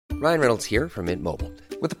Ryan Reynolds here from Mint Mobile.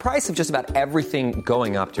 With the price of just about everything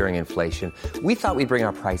going up during inflation, we thought we'd bring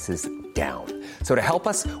our prices down. So to help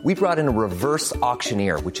us, we brought in a reverse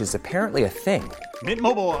auctioneer, which is apparently a thing. Mint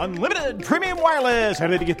Mobile Unlimited Premium Wireless. How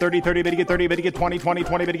to get 30, 30, bit to get 30, bit to get 20, 20,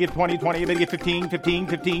 20, bit to get 20, 20, bit to get 15, 15,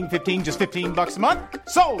 15, 15, just $15 a month?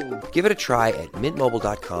 Sold! Give it a try at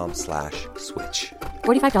mintmobile.com/switch.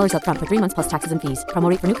 $45 up front for 3 months plus taxes and fees. Promo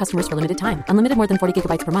rate for new customers for limited time. Unlimited more than 40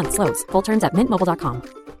 gigabytes per month. Slows full terms at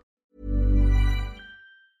mintmobile.com.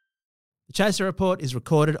 The Chaser Report is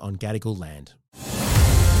recorded on Gadigal land.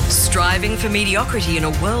 Striving for mediocrity in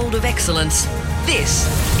a world of excellence. This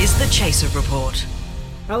is the Chaser Report.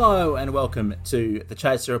 Hello and welcome to the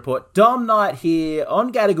Chaser Report. Dom Knight here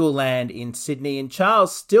on Gadigal land in Sydney, and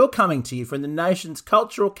Charles still coming to you from the nation's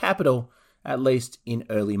cultural capital, at least in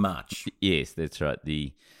early March. Yes, that's right.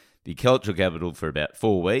 The cultural capital for about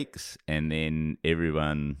 4 weeks, and then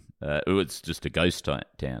everyone... it's just a ghost town.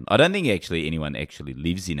 I don't think anyone actually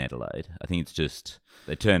lives in Adelaide. I think it's just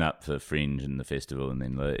they turn up for Fringe and the festival and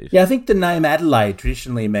then leave. Yeah, I think the name Adelaide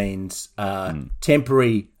traditionally means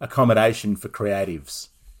temporary accommodation for creatives.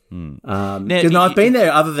 Because I've been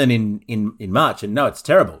there other than in March, and no, it's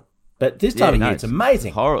terrible. But this time of year, it's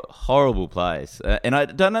amazing. Horrible place. And I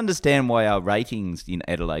don't understand why our ratings in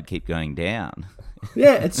Adelaide keep going down.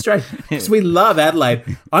 Yeah, it's strange. Because we love Adelaide.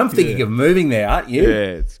 I'm thinking of moving there, aren't you?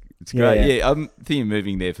 Yeah, it's great. Yeah, I'm thinking of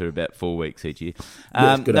moving there for about 4 weeks each year.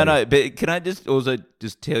 But can I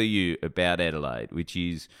just tell you about Adelaide, which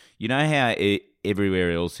is, you know how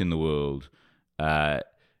everywhere else in the world,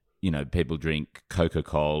 people drink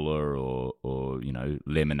Coca-Cola or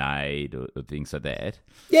lemonade or things like that.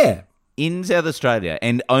 Yeah. In South Australia,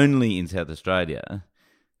 and only in South Australia,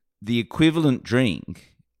 the equivalent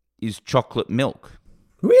drink is chocolate milk.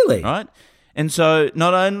 Really? Right? And so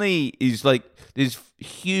not only is there's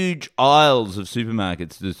huge aisles of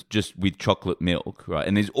supermarkets that's just with chocolate milk, right?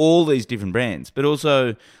 And there's all these different brands, but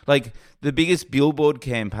also the biggest billboard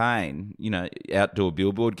campaign, outdoor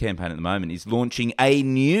billboard campaign at the moment is launching a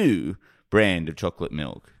new brand of chocolate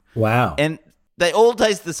milk. Wow. And they all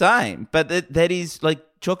taste the same, but that is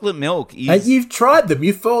chocolate milk is... And you've tried them.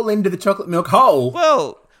 You fall into the chocolate milk hole.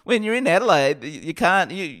 Well, when you're in Adelaide, you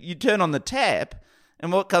can't... You turn on the tap,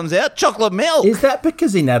 and what comes out? Chocolate milk. Is that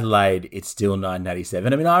because in Adelaide it's still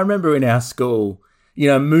 1987? I mean, I remember in our school,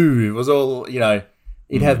 Move was all,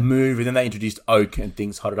 it'd have Move, and then they introduced Oak and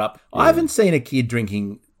things hotted up. Yeah. I haven't seen a kid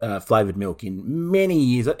drinking flavoured milk in many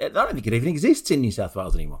years. I don't think it even exists in New South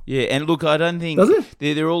Wales anymore. Yeah, and look, I don't think... Does it?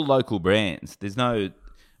 They're all local brands. There's no...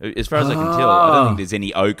 As far as I can tell, I don't think there's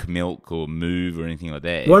any Oak milk or Move or anything like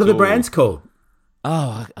that. What are the brands called?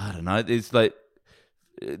 Oh, I don't know. There's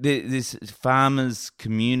this Farmers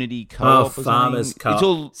Community Co-op. Oh, Farmers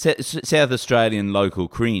Co-op. It's all South Australian local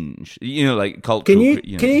cringe. Cultural. Can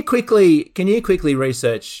you quickly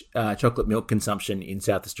research chocolate milk consumption in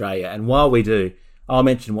South Australia? And while we do, I'll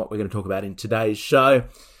mention what we're going to talk about in today's show.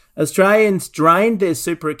 Australians drained their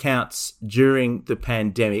super accounts during the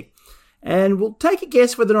pandemic. And we'll take a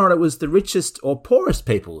guess whether or not it was the richest or poorest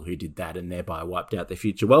people who did that and thereby wiped out their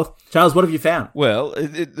future wealth. Charles, what have you found? Well,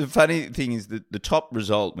 the funny thing is that the top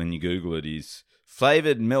result when you Google it is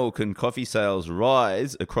flavoured milk and coffee sales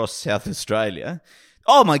rise across South Australia.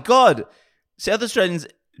 Oh, my God. South Australians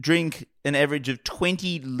drink an average of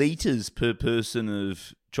 20 litres per person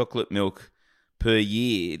of chocolate milk per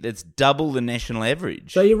year. That's double the national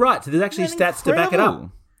average. So you're right. So there's actually stats to back it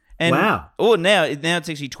up. And, wow. Oh, now it's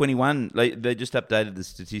actually 21. They just updated the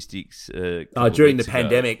statistics. During the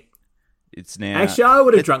pandemic. It's now... Actually, I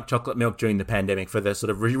would have drunk chocolate milk during the pandemic for the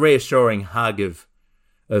sort of reassuring hug of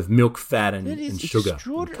milk fat and sugar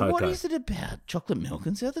and cocoa. What is it about chocolate milk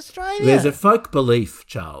in South Australia? There's a folk belief,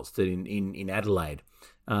 Charles, that in Adelaide,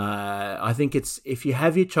 I think it's if you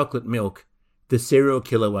have your chocolate milk, the serial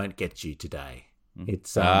killer won't get you today.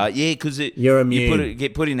 It's because you're immune. You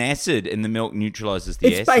get put in acid and the milk neutralises the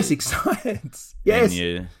acid. It's basic science. Yes.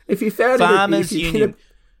 If you found Farmers Union,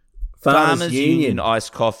 Farmers Union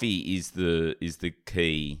iced coffee is the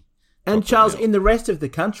key. And Charles, in the rest of the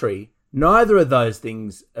country, neither of those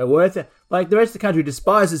things are worth it. The rest of the country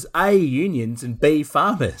despises A, unions, and B,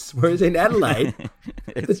 farmers. Whereas in Adelaide,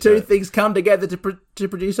 the two things come together to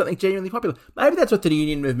produce something genuinely popular. Maybe that's what the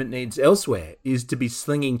union movement needs elsewhere, is to be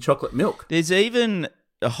slinging chocolate milk. There's even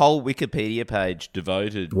a whole Wikipedia page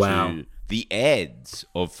devoted to the ads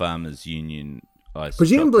of Farmers Union ice.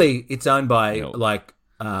 Presumably it's owned by,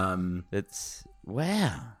 It's...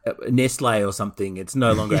 Wow. Nestle or something. It's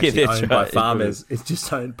no longer actually owned by farmers. It's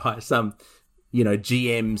just owned by some,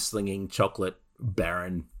 GM slinging chocolate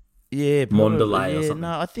baron. Yeah, Mondelez or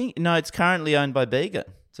something. No, it's currently owned by Bega.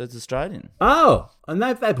 So it's Australian. Oh, and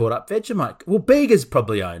they bought up Vegemite. Well, Bega's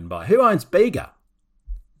probably owned by. Who owns Bega?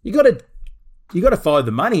 You got to follow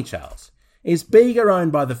the money, Charles. Is Bega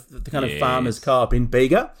owned by the kind of farmers co-op in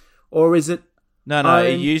Bega, or is it? No,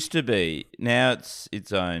 it used to be. Now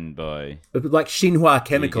it's owned by like Xinhua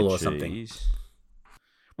Chemical Bega or something. Cheese.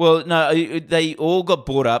 Well, no, they all got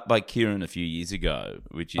bought up by Kieran a few years ago.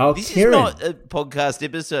 This Kieran. is not a podcast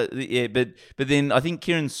episode, yeah. But then I think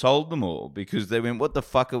Kieran sold them all because they went, "What the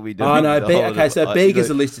fuck are we doing?" Oh no, so Bega's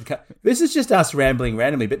a listed. This is just us rambling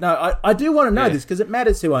randomly, but no, I do want to know this because it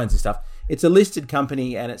matters who owns this stuff. It's a listed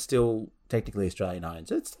company and it's still technically Australian owned,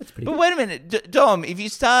 so it's pretty. But good. wait a minute, Dom. If you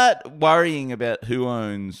start worrying about who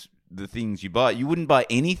owns the things you buy, you wouldn't buy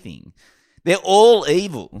anything. They're all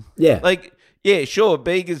evil. Yeah, Yeah, sure,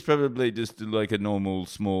 Bega's probably just like a normal,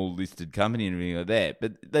 small listed company and everything like that.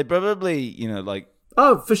 But they probably,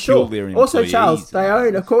 oh, for sure. their Also, employees Charles, they and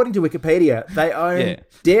own, according to Wikipedia, they own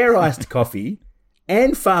Dare Iced Coffee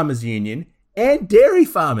and Farmers Union and Dairy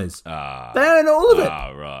Farmers. They own all of it.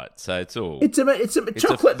 Oh, right. So it's all... It's a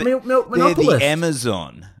chocolate milk monopolist. They're the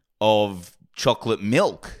Amazon of chocolate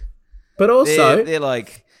milk. But also... They're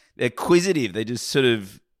acquisitive. They just sort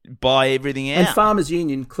of buy everything out. And Farmers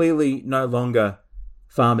Union clearly no longer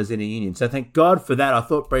farmers in a union. So thank God for that. I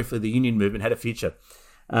thought briefly the union movement had a future.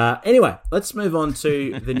 Anyway, let's move on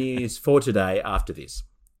to the news for today after this.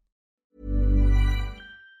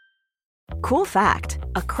 Cool fact,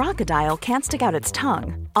 a crocodile can't stick out its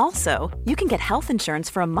tongue. Also, you can get health insurance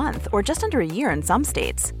for a month or just under a year in some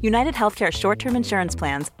states. United Healthcare short-term insurance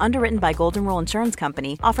plans, underwritten by Golden Rule Insurance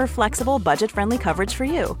Company, offer flexible, budget-friendly coverage for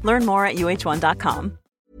you. Learn more at uh1.com.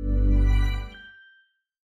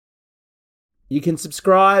 You can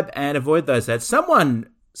subscribe and avoid those ads. Someone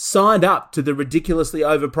signed up to the ridiculously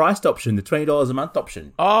overpriced option, the $20 a month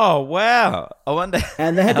option. Oh, wow. I wonder.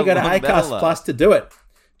 And they had to go to how long Acast that'll Plus to do it.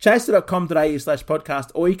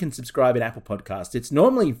 chaser.com.au/podcast, or you can subscribe in Apple Podcasts. It's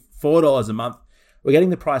normally $4 a month. We're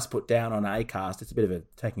getting the price put down on Acast. It's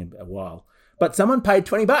taking a while. But someone paid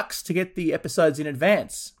 $20 to get the episodes in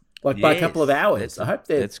advance, by a couple of hours. I hope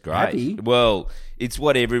that's great. Happy. Well, it's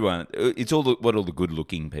what it's what all the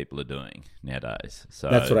good-looking people are doing nowadays. So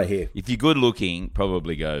that's what I hear. If you're good-looking,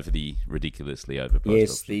 probably go for the ridiculously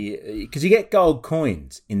overpriced option. Because you get gold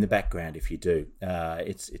coins in the background if you do.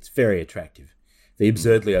 It's very attractive. The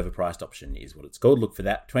absurdly overpriced option is what it's called. Look for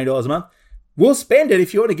that. $20 a month. We'll spend it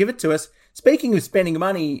if you want to give it to us. Speaking of spending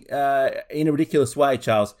money in a ridiculous way,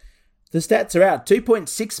 Charles, the stats are out.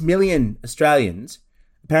 2.6 million Australians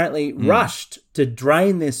apparently rushed to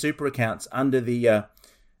drain their super accounts under the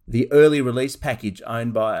early release package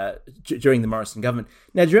owned by during the Morrison government.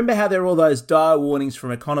 Now, do you remember how there were all those dire warnings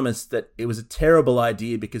from economists that it was a terrible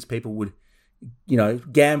idea because people would,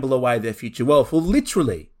 gamble away their future wealth? Well,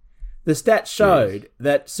 literally, the stats showed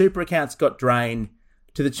that super accounts got drained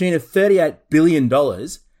to the tune of $38 billion,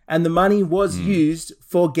 and the money was used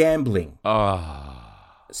for gambling.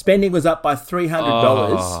 Spending was up by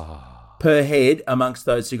 $300 per head amongst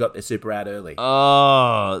those who got their super out early.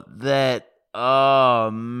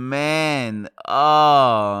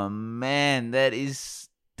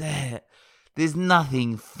 There's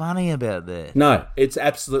nothing funny about that. No, it's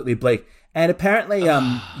absolutely bleak. And apparently,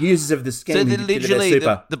 users of the scheme so who did literally their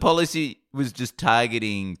super, the policy was just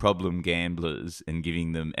targeting problem gamblers and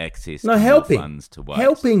giving them access to helping, more funds to waste.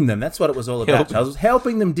 Helping them. That's what it was all about, Charles. It was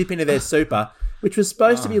helping them dip into their super, which was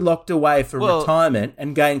supposed to be locked away for retirement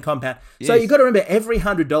and gain compound. So you've got to remember, every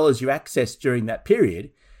 $100 you access during that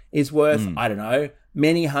period is worth, I don't know,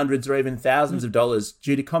 many hundreds or even thousands of dollars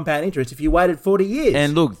due to compound interest if you waited 40 years.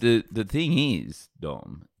 And look, the thing is,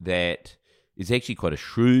 Dom, that it's actually quite a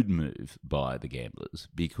shrewd move by the gamblers,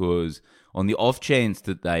 because on the off chance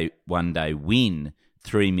that they one day win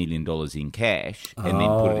 $3 million in cash and then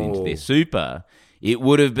put it into their super, it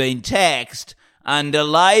would have been taxed under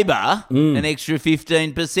Labor an extra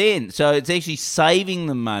 15%. So it's actually saving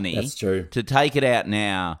them money. That's true. To take it out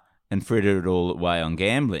now and fritter it all away on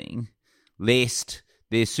gambling, lest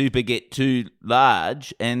their super get too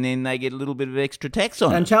large and then they get a little bit of extra tax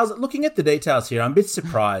on it. And Charles, looking at the details here, I'm a bit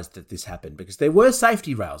surprised that this happened, because there were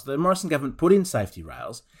safety rails. The Morrison government put in safety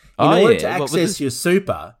rails. In order to access your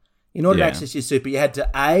super, you had to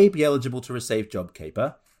A, be eligible to receive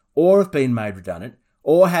JobKeeper, or have been made redundant,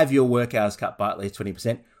 or have your work hours cut by at least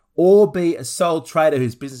 20%, or be a sole trader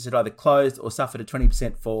whose business had either closed or suffered a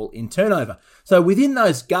 20% fall in turnover. So within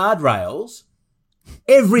those guardrails,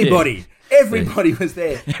 Everybody. Everybody was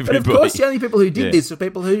there. But of course, the only people who did this were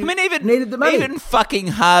people who needed the money. Even fucking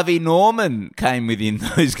Harvey Norman came within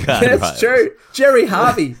those guardrails. That's true. Jerry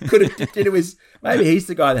Harvey could have did it. Was maybe he's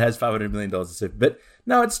the guy that has $500 million of super. But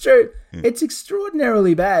no, it's true. It's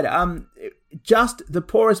extraordinarily bad. Just the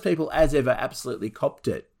poorest people as ever absolutely copped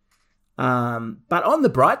it. But on the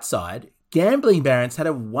bright side, gambling barons had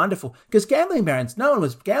a wonderful... Because gambling barons, no one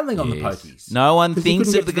was gambling on the pokies. No one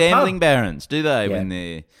thinks of the gambling pub. barons, do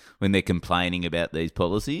they, when they're complaining about these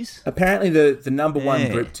policies? Apparently the number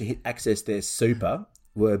one group to access their super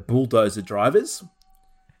were bulldozer drivers,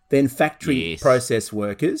 then factory process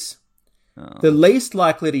workers. The least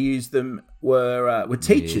likely to use them were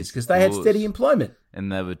teachers because they had steady employment. And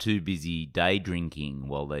they were too busy day drinking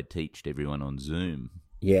while they teached everyone on Zoom.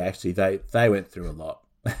 Yeah, actually, they went through a lot.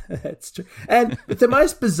 That's true. And the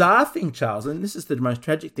most bizarre thing, Charles, and this is the most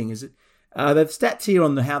tragic thing, is that the stats here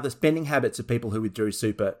on how the spending habits of people who withdrew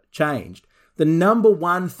super changed. The number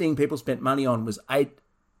one thing people spent money on was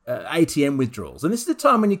ATM withdrawals. And this is the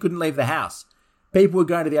time when you couldn't leave the house. People were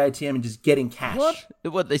going to the ATM and just getting cash.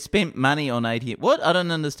 What? They spent money on ATM? What? I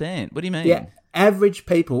don't understand. What do you mean? Yeah, average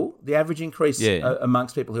people, the average increase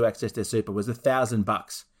amongst people who accessed their super was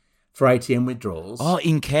 $1,000 for ATM withdrawals. Oh,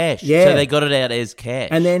 in cash. Yeah. So they got it out as cash.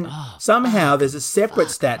 And then somehow there's a separate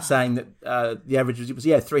stat saying that the average was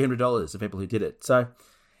 $300 of people who did it. So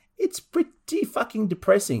it's pretty fucking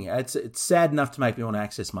depressing. It's sad enough to make me want to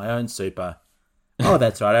access my own super. Oh,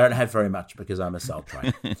 that's right. I don't have very much because I'm a sole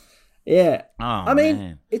trader. Yeah. Oh, I mean,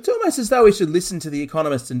 man. It's almost as though we should listen to the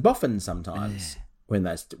economists and boffins sometimes when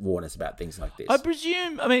they warn us about things like this. I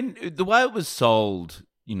presume, the way it was sold,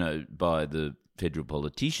 by the federal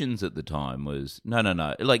politicians at the time was,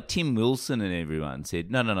 no. Like Tim Wilson and everyone said,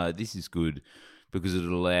 no, this is good because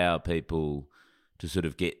it'll allow people to sort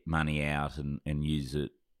of get money out and use it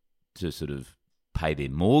to sort of pay their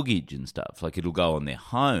mortgage and stuff. Like it'll go on their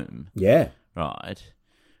home. Yeah. Right.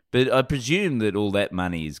 But I presume that all that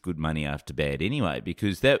money is good money after bad anyway,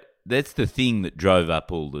 because that's the thing that drove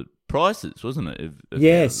up all the prices, wasn't it?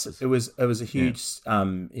 Yes, it was a huge, huge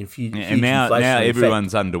and now inflationary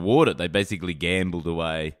everyone's effect. underwater. They basically gambled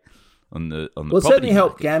away on the Well, it property certainly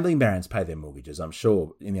helped market. gambling barons pay their mortgages, I'm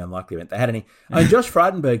sure, in the unlikely event they had any. Josh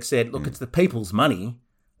Frydenberg said, look, it's the people's money.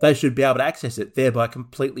 They should be able to access it, thereby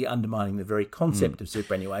completely undermining the very concept of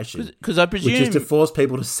superannuation. Because I presume... Which is to force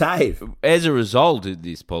people to save. As a result of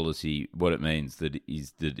this policy, what it means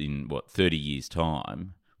is that in, 30 years'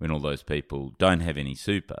 time, when all those people don't have any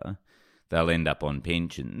super, they'll end up on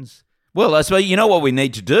pensions. Well, I suppose you know what we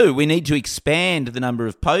need to do? We need to expand the number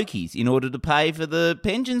of pokies in order to pay for the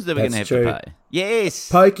pensions that we're going to have to pay. Yes.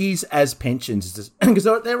 Pokies as pensions, because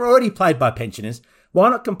they're already paid by pensioners. Why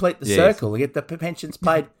not complete the circle and get the pensions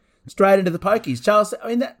paid straight into the pokies? Charles,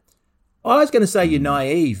 I was going to say you're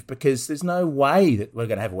naive because there's no way that we're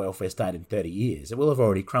going to have a welfare state in 30 years. It will have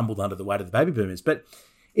already crumbled under the weight of the baby boomers. But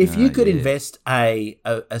if you could invest a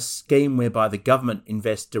scheme whereby the government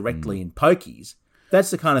invests directly in pokies,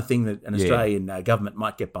 that's the kind of thing that an Australian government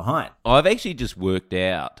might get behind. I've actually just worked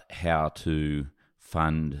out how to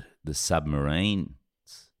fund the submarine.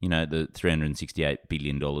 The $368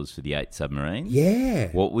 billion for the 8 submarines. Yeah.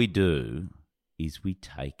 What we do is we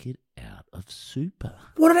take it out of super.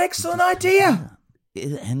 What an excellent idea.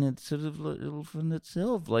 And it's sort of it'll fund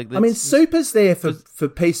itself. Super's there for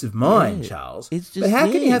peace of mind, Charles. It's just, but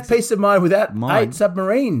how can you have peace of mind without 8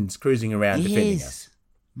 submarines cruising around defending us?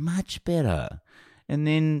 Much better. And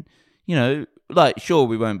then, sure,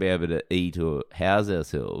 we won't be able to eat or house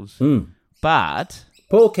ourselves, but...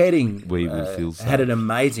 Paul Keating we will feel had an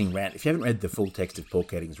amazing rant. If you haven't read the full text of Paul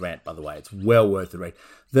Keating's rant, by the way, it's well worth the read.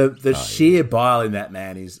 The sheer bile in that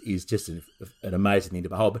man is just an amazing thing to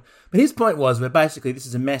behold. But his point was that basically this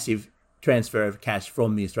is a massive transfer of cash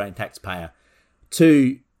from the Australian taxpayer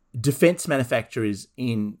to defence manufacturers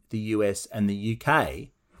in the US and the UK.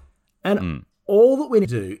 And all that we need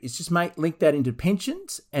to do is just link that into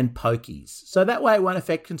pensions and pokies. So that way it won't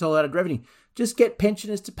affect consolidated revenue. Just get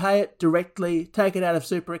pensioners to pay it directly, take it out of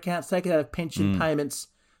super accounts, take it out of pension payments,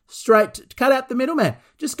 straight, cut out the middleman.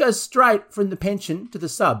 Just go straight from the pension to the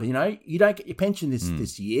sub. You don't get your pension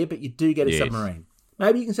this year, but you do get a submarine.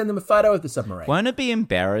 Maybe you can send them a photo of the submarine. Won't it be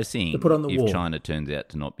embarrassing to put on the if wall? China turns out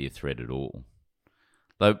to not be a threat at all?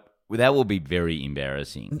 That will be very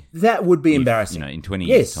embarrassing. That would be embarrassing. In 20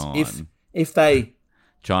 years' time. If they...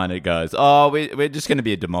 China goes, we're just going to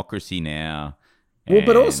be a democracy now. Well,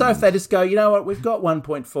 but also if they just go, you know what, we've got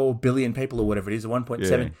 1.4 billion people or whatever it is, or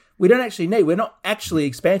 1.7. We don't actually need, we're not actually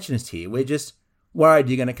expansionist here. We're just worried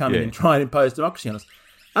you're going to come in and try and impose democracy on us.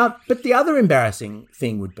 But the other embarrassing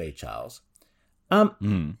thing would be, Charles,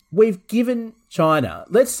 We've given China,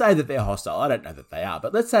 let's say that they're hostile. I don't know that they are,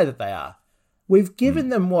 but let's say that they are. We've given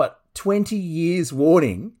them, 20 years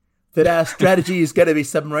warning that our strategy is going to be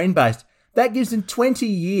submarine-based. That gives them 20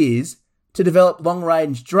 years to develop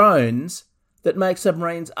long-range drones that make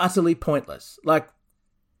submarines utterly pointless. Like,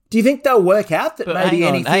 do you think they'll work out that maybe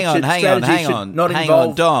any future strategy should not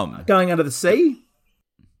involve Dom. going under the sea?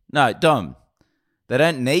 No, Dom. They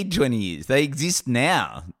don't need 20 years. They exist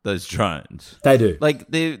now, those drones. They do. Like,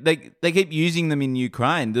 they keep using them in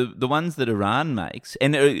Ukraine, the ones that Iran makes.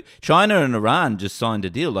 And China and Iran just signed a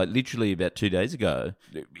deal, like literally about 2 days ago,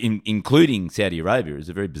 including Saudi Arabia. It's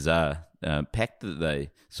a very bizarre pact that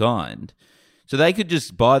they signed. So they could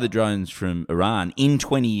just buy the drones from Iran in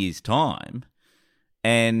 20 years' time,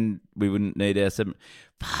 and we wouldn't need our submarine.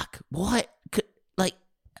 Fuck, why? Like,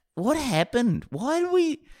 what happened? Why do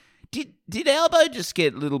we... Did Albo just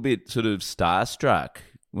get a little bit sort of starstruck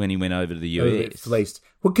when he went over to the US? Fleeced.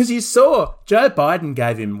 Well, because you saw Joe Biden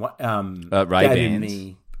gave him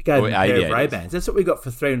Ray-Bans. Gave him a pair of Ray-Bans. That's what we got for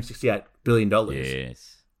 $368 billion.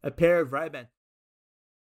 Yes. A pair of Ray-Bans.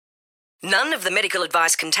 None of the medical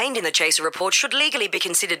advice contained in the Chaser Report should legally be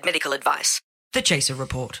considered medical advice. The Chaser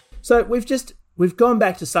Report. So we've gone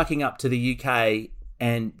back to sucking up to the UK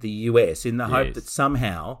and the US in the hope that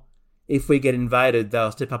somehow, if we get invaded,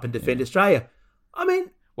 they'll step up and defend Australia. I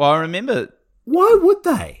mean... Well, I remember... Why would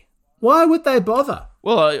they? Why would they bother?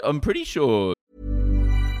 Well, I'm pretty sure...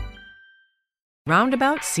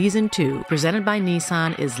 Roundabout Season 2, presented by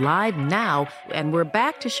Nissan, is live now, and we're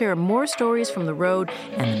back to share more stories from the road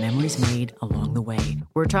and the memories made along the way.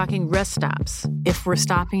 We're talking rest stops. If we're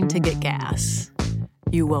stopping to get gas,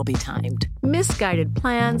 you will be timed. Misguided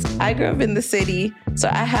plans. I grew up in the city, so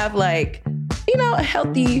I have a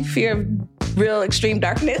healthy fear of real extreme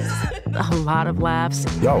darkness. A lot of laughs.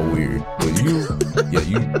 Y'all weird, but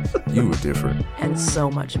you were different. And so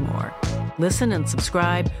much more. Listen and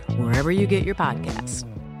subscribe wherever you get your podcasts.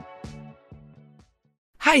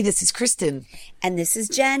 Hi, this is Kristen. And this is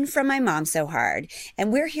Jen from My Mom So Hard.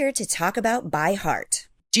 And we're here to talk about By Heart.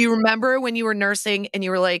 Do you remember when you were nursing and you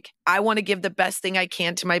were like, I want to give the best thing I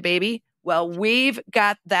can to my baby? Well, we've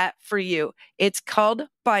got that for you. It's called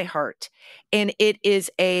By Heart, and it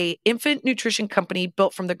is a infant nutrition company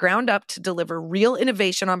built from the ground up to deliver real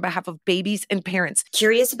innovation on behalf of babies and parents.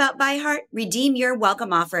 Curious about By Heart? Redeem your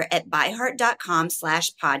welcome offer at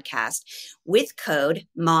byheart.com/podcast with code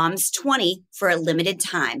MOMS20 for a limited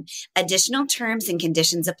time. Additional terms and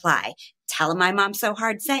conditions apply. Tell them My Mom So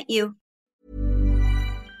Hard sent you.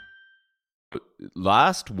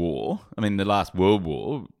 Last war, the last World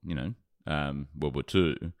War, World War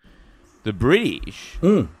II, the British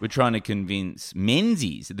were trying to convince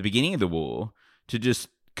Menzies at the beginning of the war to just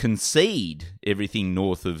concede everything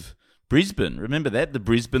north of Brisbane. Remember that? The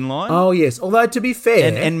Brisbane line? Oh, yes. Although, to be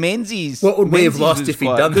fair... And Menzies... What would we have lost if he'd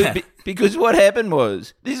done that? Because what happened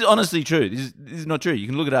was... This is honestly true. This is not true. You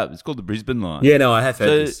can look it up. It's called the Brisbane line. Yeah, no, I have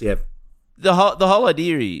heard this. Yep. The whole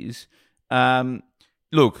idea is...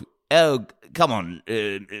 look... Come on,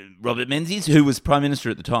 Robert Menzies, who was Prime Minister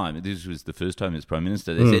at the time. This was the first time he was Prime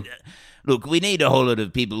Minister. They said, look, we need a whole lot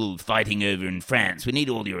of people fighting over in France. We need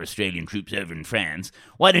all your Australian troops over in France.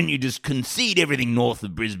 Why don't you just concede everything north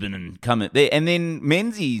of Brisbane and come at there? And then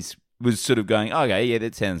Menzies was sort of going, okay, yeah,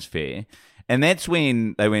 that sounds fair. And that's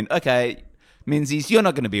when they went, okay, Menzies, you're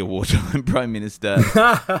not going to be a wartime Prime Minister.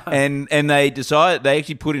 and they decided, they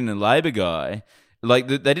actually put in a Labor guy. Like,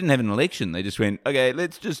 they didn't have an election. They just went, okay,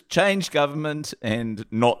 let's just change government and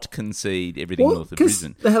not concede everything north of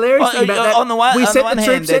Brisbane. The hilarious thing about that, on the one hand,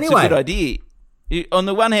 that's anyway. A good idea. On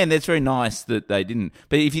the one hand, that's very nice that they didn't.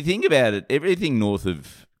 But if you think about it, everything north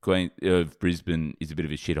of Brisbane is a bit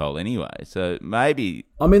of a shithole anyway. So maybe...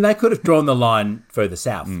 they could have drawn the line further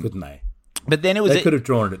south, couldn't they? But then it was... They could have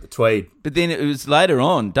drawn it at the Tweed. But then it was later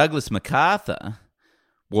on, Douglas MacArthur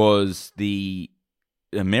was the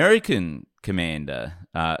American commander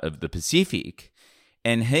of the Pacific,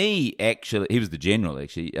 and he was the general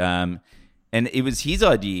actually, and it was his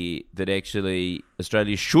idea that actually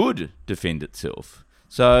Australia should defend itself.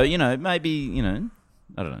 So maybe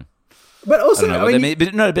I don't know. But also,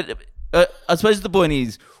 I suppose the point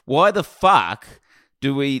is, why the fuck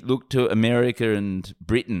do we look to America and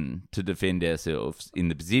Britain to defend ourselves in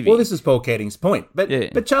the Pacific? Well, this is Paul Keating's point,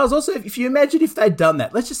 but Charles, also, if you imagine if they'd done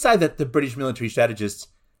that, let's just say that the British military strategists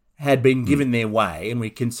had been given their way and we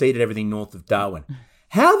conceded everything north of Darwin.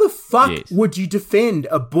 How the fuck would you defend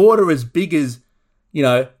a border as big as,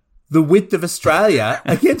 the width of Australia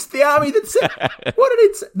against the army that's...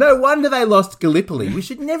 No wonder they lost Gallipoli. We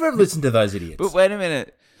should never have listened to those idiots. But wait a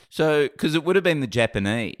minute. So, because it would have been the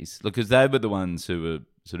Japanese, because they were the ones who were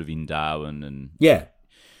sort of in Darwin and Yeah.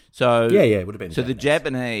 So it would have been. So the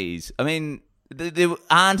Japanese, I mean, there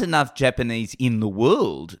aren't enough Japanese in the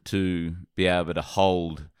world to be able to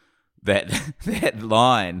hold that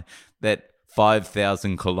line, that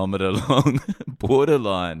 5,000 kilometer long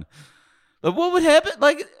borderline. Like, what would happen?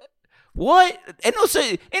 Like, why? And also,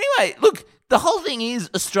 anyway, look, the whole thing is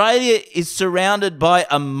Australia is surrounded by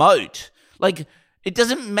a moat. Like, it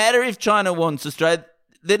doesn't matter if China wants Australia;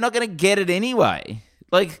 they're not going to get it anyway.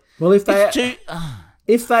 Like, well, if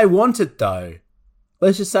they want it though,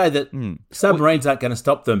 let's just say that submarines aren't going to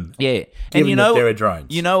stop them. Yeah, and you know there are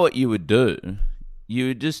drones. You know what you would do?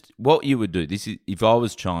 What you would do. This is if I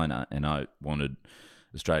was China and I wanted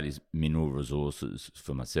Australia's mineral resources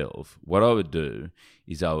for myself. What I would do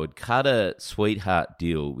is I would cut a sweetheart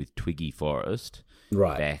deal with Twiggy Forrest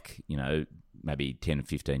back, maybe 10 or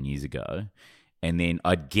 15 years ago. And then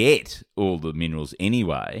I'd get all the minerals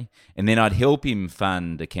anyway, and then I'd help him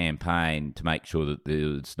fund a campaign to make sure that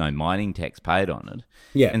there's no mining tax paid on it.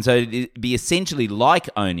 Yeah. And so it'd be essentially like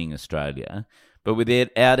owning Australia, but without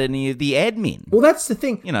any of the admin. Well, that's the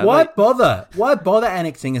thing. Why bother? Why bother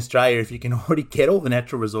annexing Australia if you can already get all the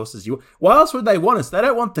natural resources you want? Why else would they want us? They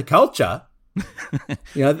don't want the culture.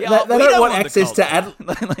 They don't want access to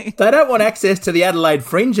they don't want access to the Adelaide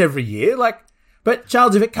Fringe every year. But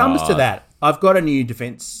Charles, if it comes to that, I've got a new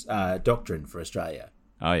defence doctrine for Australia.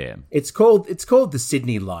 Oh yeah, it's called the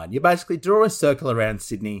Sydney line. You basically draw a circle around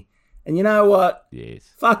Sydney, and you know what? Yes.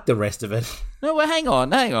 Fuck the rest of it. No, well, hang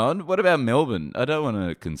on. What about Melbourne? I don't want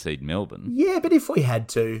to concede Melbourne. Yeah, but if we had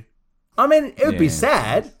to, I mean, it would be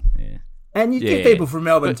sad. Yeah. And you give people from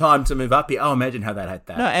Melbourne time to move up here. Oh, imagine how they'd hate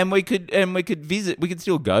that. No, and we could visit. We could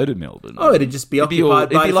still go to Melbourne. Oh, it'd just be occupied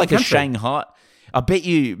by it'd be like country. a Shanghai. I bet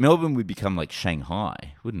you Melbourne would become like Shanghai,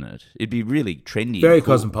 wouldn't it? It'd be really trendy. Very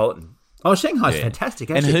cosmopolitan. Oh, Shanghai's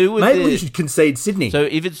fantastic. Actually. And who would maybe we should concede Sydney. So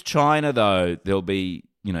if it's China, though, there'll be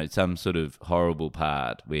some sort of horrible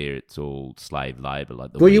part where it's all slave labour,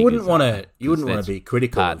 like the. Well, you wouldn't want to be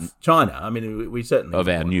critical of China. I mean, we certainly of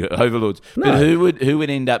our new overlords. No. But who would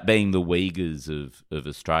end up being the Uyghurs of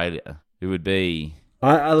Australia? Who would be?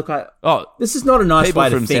 This is not a nice way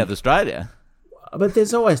to think. People from South Australia. But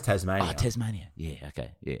there's always Tasmania. Oh, Tasmania. Yeah,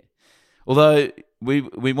 okay, yeah. Although we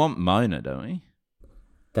want Mona, don't we?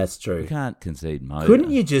 That's true. We can't concede Mona. Couldn't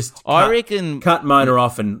you just cut Mona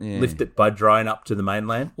off and lift it by drone up to the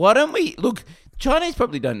mainland? Why don't we... Look, Chinese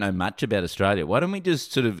probably don't know much about Australia. Why don't we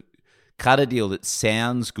just sort of cut a deal that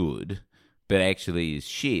sounds good but actually is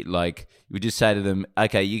shit? Like, we just say to them,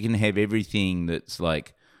 okay, you can have everything that's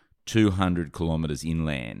like 200 kilometres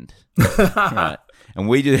inland. Right. And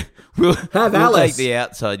we'll take the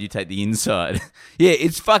outside, you take the inside. Yeah,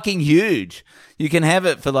 it's fucking huge. You can have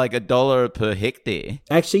it for like $1 per hectare.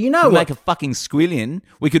 Actually, you know what? Make a fucking squillion.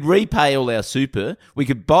 We could repay all our super. We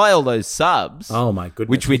could buy all those subs. Oh my goodness.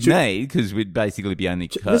 Which we'd need because we'd basically be only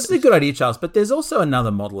coast. This is a good idea, Charles, but there's also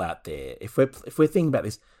another model out there. If we're thinking about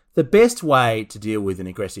this, the best way to deal with an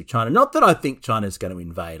aggressive China, not that I think China's going to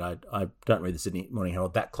invade. I don't read the Sydney Morning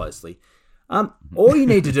Herald that closely. All you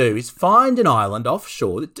need to do is find an island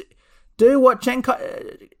offshore. Do what Chiang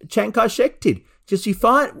Kai-shek did.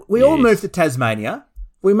 We all move to Tasmania.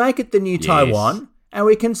 We make it the new Taiwan, and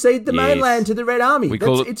we concede the mainland to the Red Army.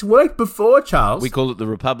 It's worked before, Charles. We call it the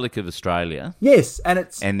Republic of Australia. Yes,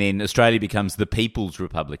 and then Australia becomes the People's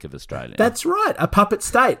Republic of Australia. That's right, a puppet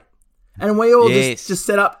state. And we all just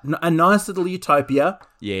set up a nice little utopia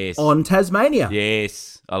on Tasmania.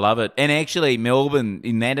 Yes, I love it. And actually, Melbourne,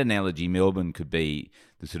 in that analogy, Melbourne could be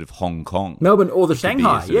the sort of Hong Kong. Melbourne or the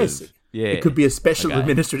Shanghai, yes. It could be a special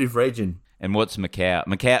administrative region. And what's Macau?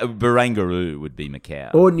 Barangaroo would be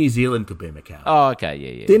Macau. Or New Zealand could be Macau. Oh, okay,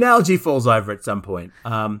 yeah. The analogy falls over at some point.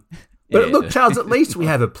 But look, Charles, at least we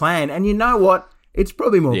have a plan. And you know what? It's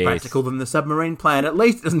probably more practical than the submarine plan. At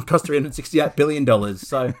least it doesn't cost $368 billion.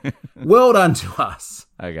 So well done to us.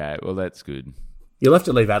 Okay, well, that's good. You'll have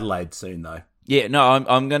to leave Adelaide soon, though. Yeah, no,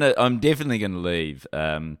 I'm definitely gonna leave.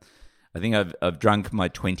 I think I've drunk my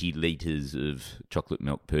 20 litres of chocolate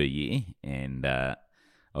milk per year, and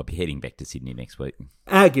I'll be heading back to Sydney next week.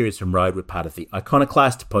 Our Gear is from Road. We're part of the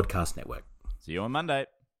Iconoclast Podcast Network. See you on Monday.